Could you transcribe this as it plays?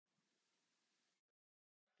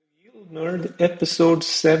Yieldnerd episode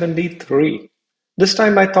 73. This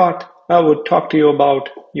time I thought I would talk to you about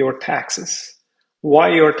your taxes. Why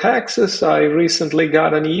your taxes? I recently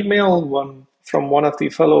got an email from one of the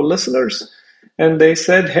fellow listeners, and they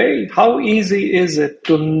said, hey, how easy is it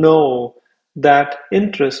to know that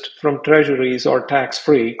interest from treasuries are tax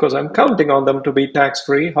free? Because I'm counting on them to be tax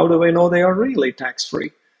free. How do I know they are really tax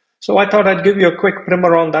free? So I thought I'd give you a quick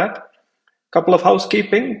primer on that. Couple of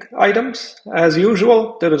housekeeping items. As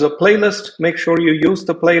usual, there is a playlist. Make sure you use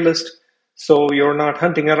the playlist so you're not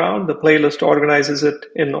hunting around. The playlist organizes it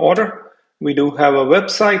in order. We do have a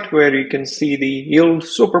website where you can see the yield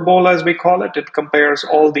Super Bowl, as we call it. It compares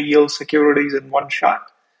all the yield securities in one shot.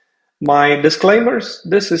 My disclaimers: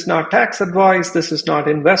 this is not tax advice, this is not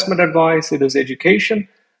investment advice, it is education.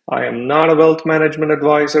 I am not a wealth management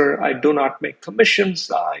advisor. I do not make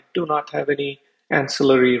commissions. I do not have any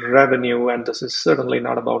ancillary revenue, and this is certainly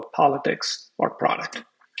not about politics or product.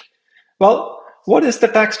 Well, what is the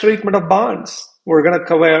tax treatment of bonds? We're going to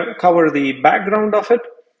cover the background of it.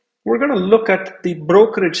 We're going to look at the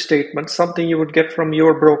brokerage statement, something you would get from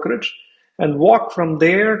your brokerage, and walk from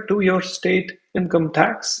there to your state income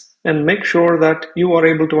tax and make sure that you are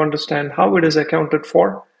able to understand how it is accounted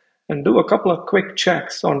for and do a couple of quick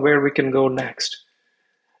checks on where we can go next.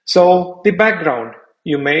 So the background,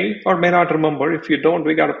 you may or may not remember. If you don't,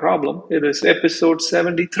 we got a problem. It is episode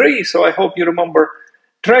 73, so I hope you remember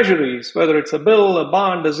treasuries, whether it's a bill, a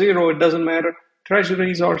bond, a zero, it doesn't matter.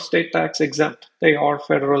 Treasuries are state tax exempt. They are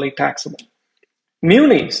federally taxable.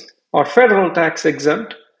 Munis are federal tax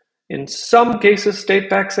exempt. In some cases, state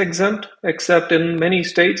tax exempt, except in many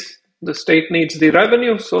states, the state needs the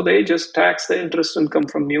revenue, so they just tax the interest income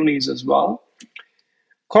from munis as well.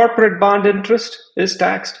 Corporate bond interest is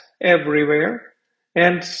taxed everywhere.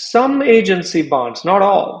 And some agency bonds, not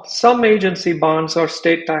all, some agency bonds are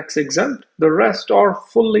state tax exempt. The rest are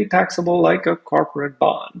fully taxable like a corporate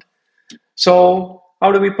bond. So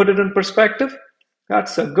how do we put it in perspective?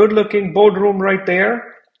 That's a good looking boardroom right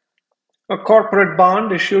there. A corporate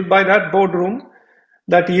bond issued by that boardroom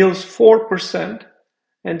that yields 4%,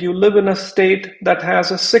 and you live in a state that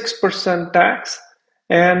has a 6% tax,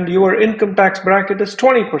 and your income tax bracket is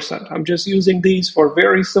 20%. I'm just using these for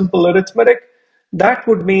very simple arithmetic. That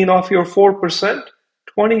would mean of your 4%,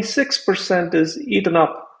 26% is eaten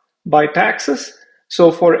up by taxes.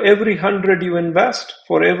 So for every 100 you invest,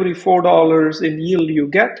 for every $4 in yield you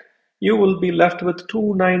get, you will be left with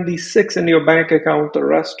 $296 in your bank account. The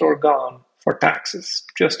rest are gone for taxes,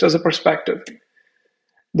 just as a perspective.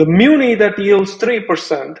 The muni that yields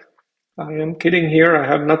 3%, I am kidding here, I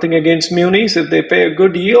have nothing against munis. If they pay a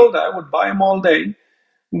good yield, I would buy them all day.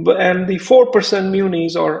 And the 4%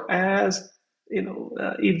 munis are as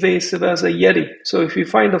evasive as a Yeti. So if you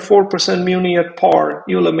find a 4% muni at par,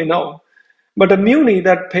 you let me know. But a muni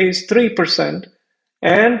that pays 3%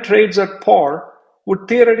 and trades at par would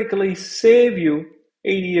theoretically save you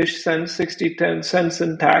 80-ish cents, 60 cents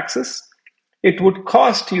in taxes. It would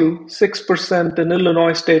cost you 6% in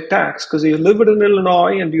Illinois state tax because you live in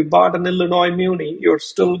Illinois and you bought an Illinois muni, you're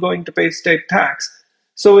still going to pay state tax.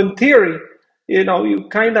 So in theory, you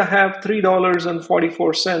kind of have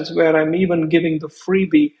 $3.44 where I'm even giving the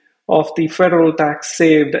freebie of the federal tax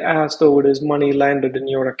saved as though it is money landed in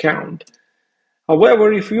your account.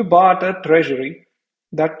 However, if you bought a treasury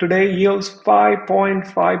that today yields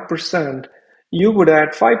 5.5%, you would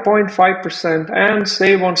add 5.5% and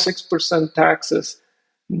save on 6% taxes.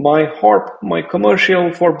 My HARP, my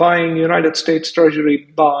commercial for buying United States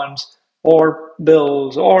Treasury bonds or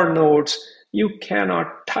bills or notes, you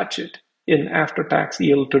cannot touch it in after-tax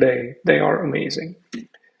yield today. They are amazing.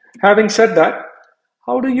 Having said that,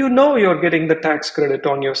 how do you know you're getting the tax credit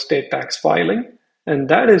on your state tax filing? And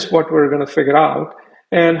that is what we're going to figure out.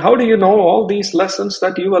 And how do you know all these lessons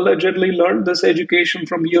that you allegedly learned, this education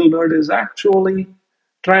from Yieldnerd, is actually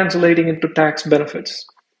translating into tax benefits?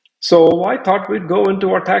 So I thought we'd go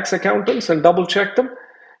into our tax accountants and double check them.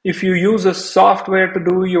 If you use a software to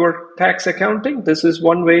do your tax accounting, this is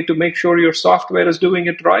one way to make sure your software is doing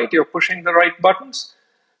it right, you're pushing the right buttons.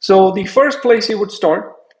 So the first place you would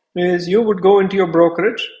start is you would go into your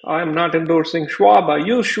brokerage. I'm not endorsing Schwab, I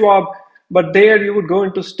use Schwab, but there you would go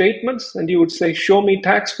into statements and you would say, show me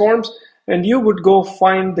tax forms, and you would go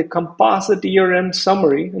find the composite year-end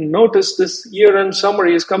summary. And notice this year-end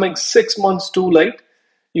summary is coming 6 months too late.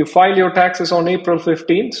 You file your taxes on April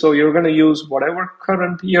 15th, so you're going to use whatever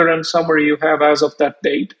current year-end summary you have as of that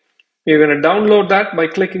date. You're going to download that by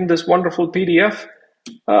clicking this wonderful PDF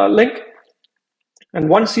link. And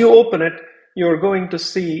once you open it, you're going to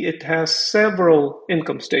see it has several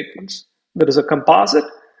income statements. There is a composite,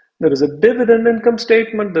 there is a dividend income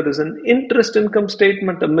statement, there is an interest income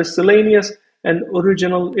statement, a miscellaneous, and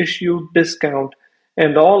original issue discount.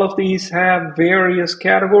 And all of these have various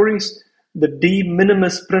categories. The de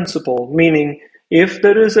minimis principle, meaning if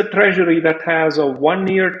there is a treasury that has a 1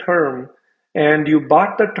 year term and you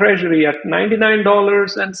bought the treasury at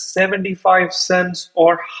 $99.75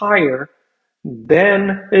 or higher,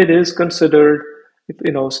 then it is considered,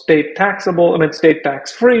 state taxable, state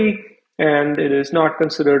tax free, and it is not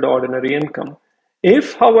considered ordinary income.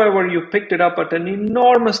 If, however, you picked it up at an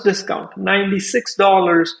enormous discount,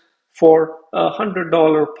 $96 for a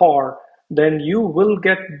 $100 par, then you will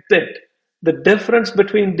get bit. The difference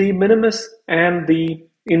between de minimis and the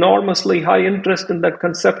enormously high interest in that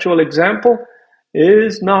conceptual example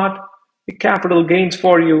is not capital gains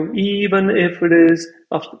for you, even if it is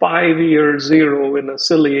a 5 year zero in a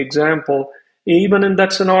silly example. Even in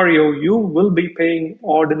that scenario, you will be paying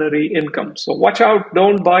ordinary income. So watch out,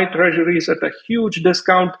 don't buy treasuries at a huge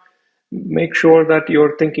discount. Make sure that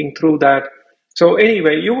you're thinking through that. So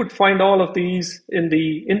anyway, you would find all of these in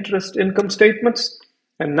the interest income statements.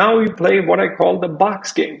 And now you play what I call the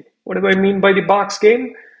box game. What do I mean by the box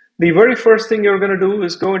game? The very first thing you're going to do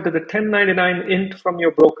is go into the 1099 int from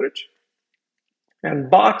your brokerage.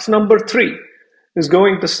 And box number 3 is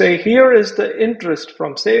going to say, here is the interest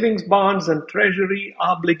from savings bonds and treasury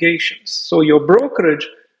obligations. So your brokerage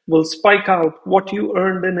will spike out what you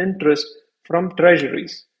earned in interest from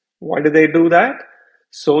treasuries. Why do they do that?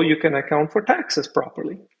 So you can account for taxes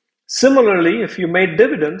properly. Similarly, if you made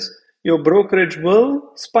dividends, your brokerage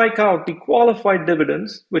will spike out the qualified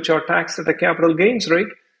dividends, which are taxed at a capital gains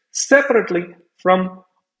rate, separately from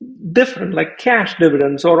different, like cash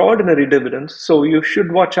dividends or ordinary dividends. So you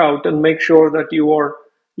should watch out and make sure that you are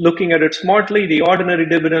looking at it smartly. The ordinary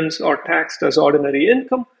dividends are taxed as ordinary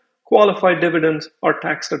income. Qualified dividends are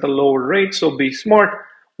taxed at a lower rate, so be smart.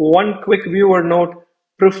 One quick viewer note,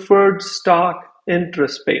 preferred stock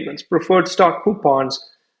interest payments, preferred stock coupons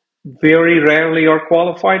very rarely are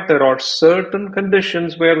qualified. There are certain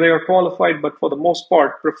conditions where they are qualified, but for the most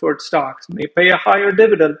part, preferred stocks may pay a higher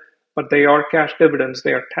dividend, but they are cash dividends.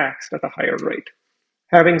 They are taxed at a higher rate.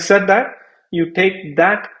 Having said that, you take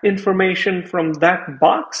that information from that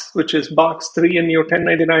box, which is box 3 in your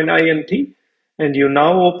 1099 INT, and you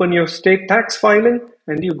now open your state tax filing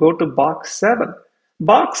and you go to box 7.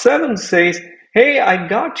 Box 7 says, hey, I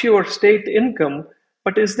got your state income,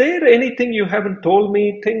 but is there anything you haven't told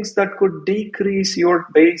me, things that could decrease your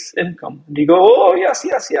base income? And you go, oh, yes,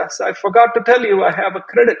 I forgot to tell you, I have a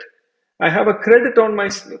credit. I have a credit on my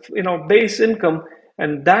base income,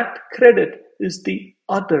 and that credit is the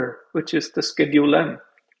other, which is the Schedule M.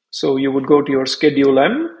 So you would go to your Schedule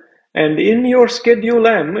M, and in your Schedule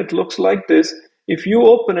M, it looks like this. If you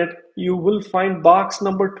open it, you will find box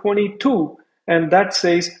number 22, and that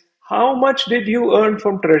says, how much did you earn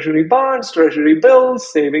from treasury bonds, treasury bills,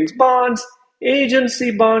 savings bonds,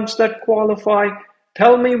 agency bonds that qualify?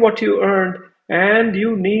 Tell me what you earned, and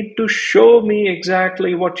you need to show me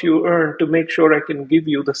exactly what you earned to make sure I can give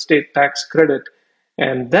you the state tax credit.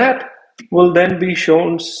 And that will then be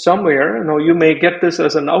shown somewhere. You may get this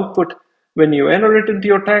as an output when you enter it into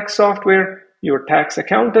your tax software. Your tax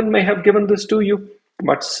accountant may have given this to you,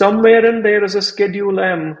 but somewhere in there is a Schedule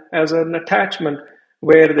M as an attachment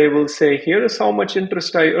where they will say, here is how much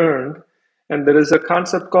interest I earned. And there is a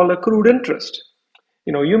concept called accrued interest.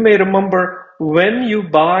 You may remember when you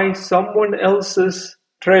buy someone else's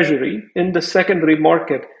treasury in the secondary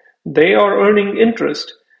market, they are earning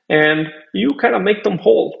interest and you kind of make them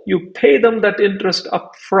whole. You pay them that interest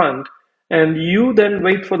up front and you then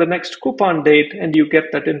wait for the next coupon date and you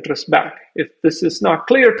get that interest back. If this is not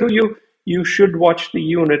clear to you, you should watch the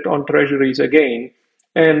unit on treasuries again.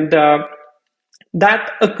 And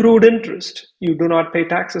that accrued interest, you do not pay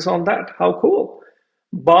taxes on that. How cool.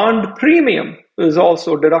 Bond premium is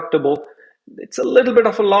also deductible. It's a little bit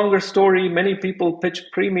of a longer story. Many people pitch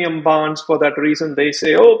premium bonds for that reason. They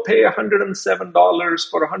say, oh, pay $107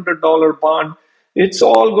 for a $100 bond. It's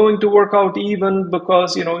all going to work out even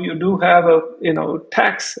because, you do have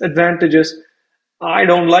tax advantages. I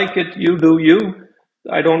don't like it. You do you.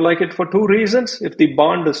 I don't like it for 2 reasons. If the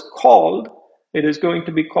bond is called, it is going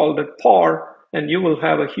to be called at par, and you will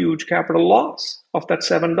have a huge capital loss of that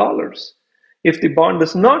 $7. If the bond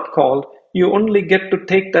is not called, you only get to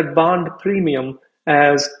take that bond premium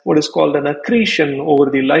as what is called an accretion over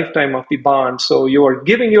the lifetime of the bond. So you are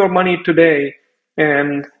giving your money today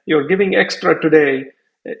and you're giving extra today,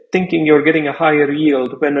 thinking you're getting a higher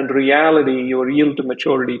yield, when in reality, your yield to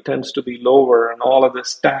maturity tends to be lower, and all of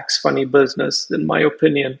this tax funny business, in my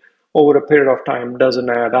opinion, over a period of time doesn't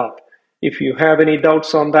add up. If you have any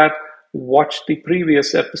doubts on that, watch the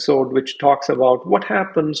previous episode, which talks about what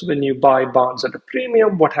happens when you buy bonds at a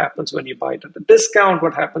premium, what happens when you buy it at a discount,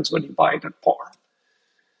 what happens when you buy it at par.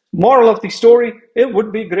 Moral of the story, it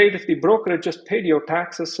would be great if the brokerage just paid your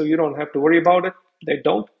taxes so you don't have to worry about it. They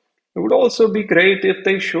don't. It would also be great if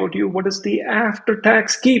they showed you what is the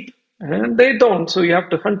after-tax keep. And they don't, so you have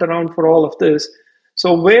to hunt around for all of this.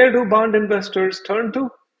 So where do bond investors turn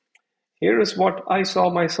to? Here is what I saw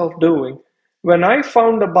myself doing. When I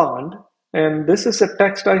found a bond, and this is a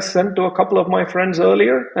text I sent to a couple of my friends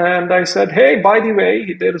earlier, and I said, hey, by the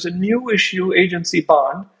way, there is a new issue agency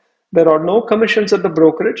bond. There are no commissions at the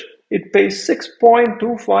brokerage. It pays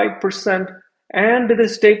 6.25% and it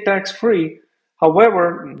is state tax free.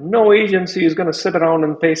 However, no agency is going to sit around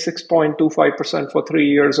and pay 6.25% for 3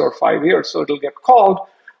 years or 5 years, so it'll get called.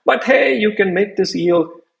 But hey, you can make this yield,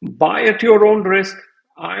 buy at your own risk.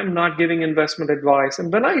 I'm not giving investment advice.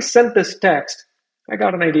 And when I sent this text, I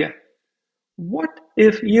got an idea. What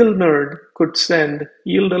if yieldnerd could send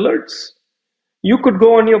yield alerts? You could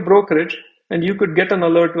go on your brokerage and you could get an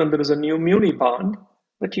alert when there is a new muni bond,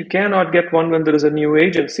 but you cannot get one when there is a new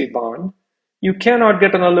agency bond. You cannot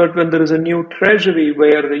get an alert when there is a new treasury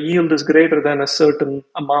where the yield is greater than a certain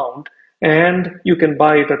amount and you can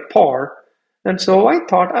buy it at par. And so I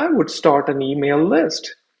thought I would start an email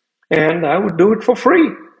list and I would do it for free,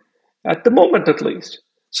 at the moment at least.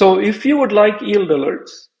 So if you would like yield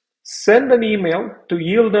alerts, send an email to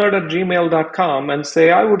yieldnerd@gmail.com and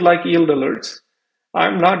say, I would like yield alerts.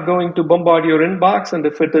 I'm not going to bombard your inbox, and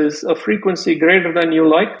if it is a frequency greater than you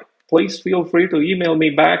like, please feel free to email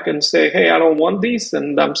me back and say, hey, I don't want these,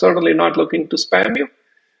 and I'm certainly not looking to spam you.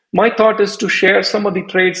 My thought is to share some of the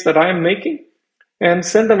trades that I'm making and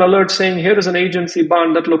send an alert saying, here is an agency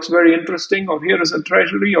bond that looks very interesting, or here is a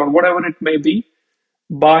treasury, or whatever it may be.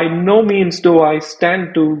 By no means do I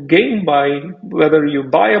stand to gain by whether you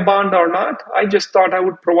buy a bond or not. I just thought I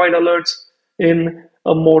would provide alerts in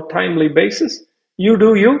a more timely basis. You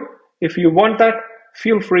do you. If you want that,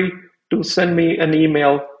 feel free to send me an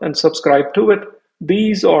email and subscribe to it.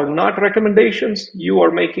 These are not recommendations. You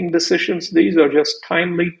are making decisions. These are just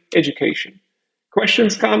timely education.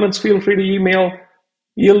 Questions, comments, feel free to email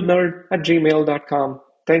yieldnerd@gmail.com.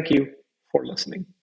 Thank you for listening.